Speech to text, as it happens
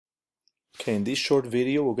Okay, in this short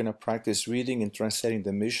video, we're going to practice reading and translating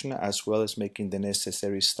the Mishnah as well as making the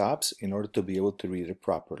necessary stops in order to be able to read it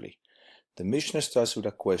properly. The Mishnah starts with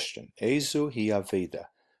a question. Eizu hi Aveda.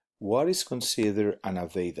 What is considered an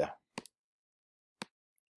Aveda?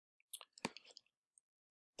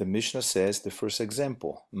 The Mishnah says the first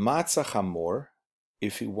example. Matza chamor,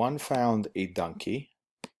 if one found a donkey,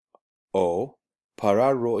 o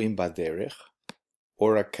para ro'im baderech,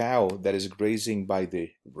 or a cow that is grazing by the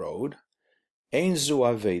road, ein zu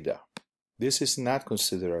aveda. This is not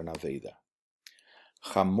considered an aveda.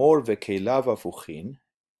 Chamor vekeilav afuchin.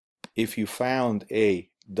 If you found a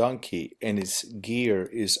donkey and its gear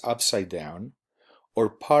is upside down, or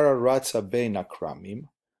para ratza ben akramim,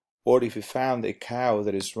 or if you found a cow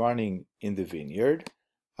that is running in the vineyard,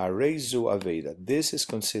 arei zu aveda. This is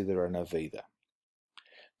considered an aveda.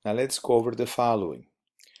 Now let's go over the following.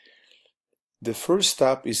 The first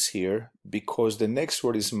stop is here because the next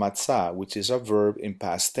word is matzah, which is a verb in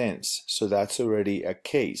past tense. So that's already a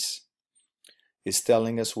case. It's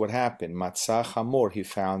telling us what happened. Matzah chamor, he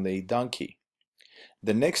found a donkey.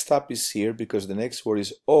 The next stop is here because the next word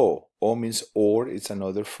is o. O means or, it's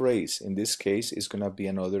another phrase. In this case, it's going to be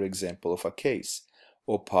another example of a case.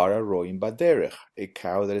 O para roim baderech, a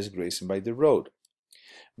cow that is grazing by the road.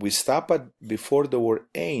 We stop before the word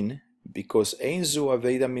ein, because ein zu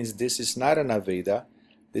aveda means this is not an aveda.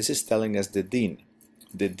 This is telling us the din.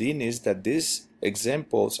 The din is that these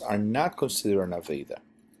examples are not considered an aveda.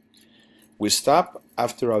 We stop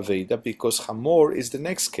after aveda because chamor is the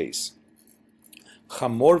next case.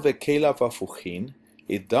 Chamor vekeilav afuchin,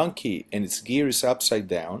 a donkey and its gear is upside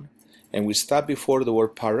down, and we stop before the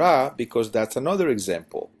word para because that's another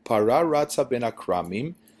example. Para ratza ben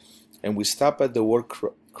akramim, and we stop at the word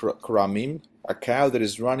kramim, a cow that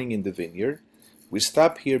is running in the vineyard. We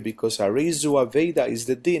stop here because arei zu aveda is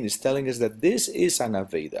the din. It's telling us that this is an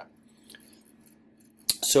aveda.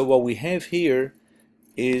 So what we have here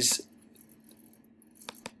is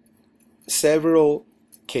several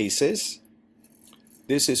cases.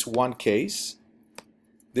 This is one case.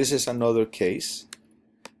 This is another case.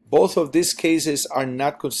 Both of these cases are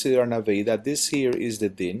not considered an aveda. This here is the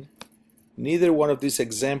din. Neither one of these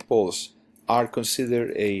examples are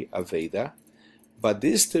considered a aveda. But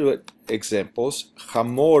these two examples,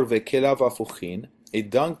 chamor vekeilav afuchin, a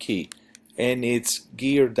donkey and its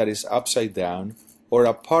gear that is upside down, or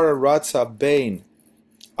a para ratza ben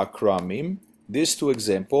akramim, these two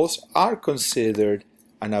examples are considered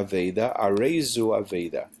an aveda, arei zu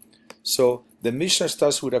aveda. So the Mishnah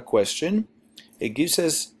starts with a question. It gives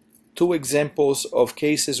us two examples of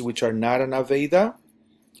cases which are not an aveda,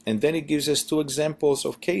 and then it gives us two examples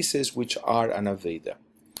of cases which are an aveda.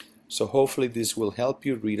 So hopefully this will help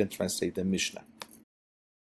you read and translate the Mishnah.